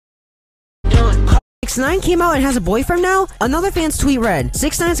6ix9ine came out and has a boyfriend now? Another fan's tweet read,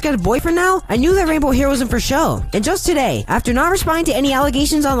 6ix9ine's got a boyfriend now? I knew that rainbow hair wasn't for show. And just today, after not responding to any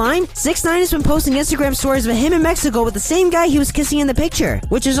allegations online, 6ix9ine has been posting Instagram stories of him in Mexico with the same guy he was kissing in the picture,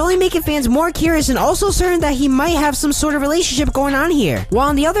 which is only making fans more curious and also certain that he might have some sort of relationship going on here. While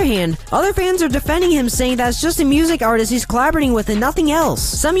on the other hand, other fans are defending him, saying that it's just a music artist he's collaborating with and nothing else.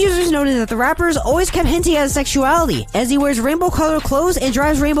 Some users noted that the rapper has always kept hinting at his sexuality, as he wears rainbow-colored clothes and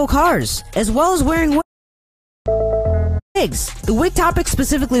drives rainbow cars, as well as wearing wigs. The wig topic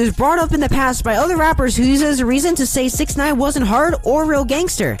specifically was brought up in the past by other rappers who used it as a reason to say 6ix9ine wasn't hard or real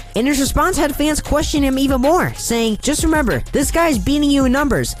gangster, and his response had fans question him even more, saying, "Just remember, this guy's beating you in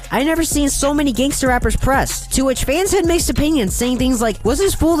numbers. I've never seen so many gangster rappers pressed." To which fans had mixed opinions, saying things like, "Was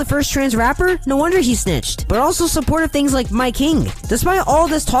this fool the first trans rapper? No wonder he snitched," but also supported things like My King. Despite all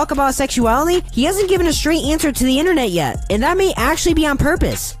this talk about sexuality, he hasn't given a straight answer to the internet yet, and that may actually be on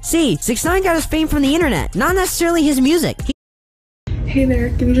purpose. See, 6ix9ine got his fame from the internet, not necessarily his music. Hey there,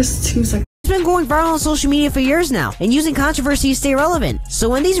 give me just 2 seconds. He's been going viral on social media for years now, and using controversy to stay relevant. So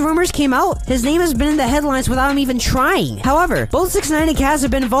when these rumors came out, his name has been in the headlines without him even trying. However, both 6ix9ine and Kaz have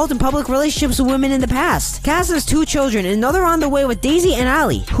been involved in public relationships with women in the past. Kaz has 2 children, and another on the way with Daisy and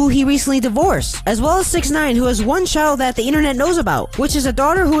Ali, who he recently divorced, as well as 6ix9ine, who has 1 child that the internet knows about, which is a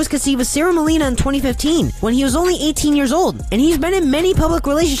daughter who was conceived with Sarah Molina in 2015, when he was only 18 years old. And he's been in many public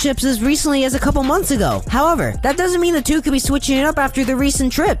relationships as recently as a couple months ago. However, that doesn't mean the two could be switching it up after their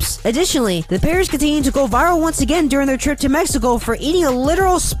recent trips. Additionally, the pair is continuing to go viral once again during their trip to Mexico for eating a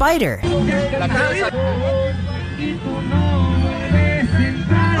literal spider.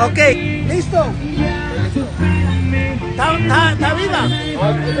 Okay, listo. ¿Está viva? No,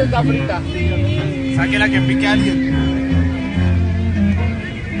 está frita. Sáquela que pique a alguien.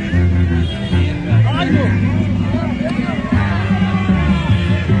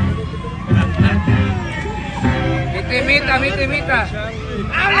 Mita, imita.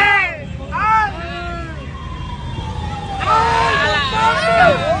 ¡Ale!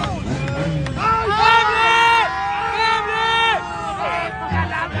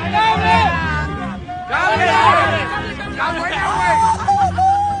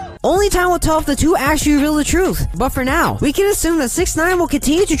 Only time will tell if the two actually reveal the truth, but for now, we can assume that 6ix9ine will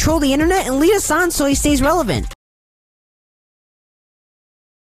continue to troll the internet and lead us on so he stays relevant.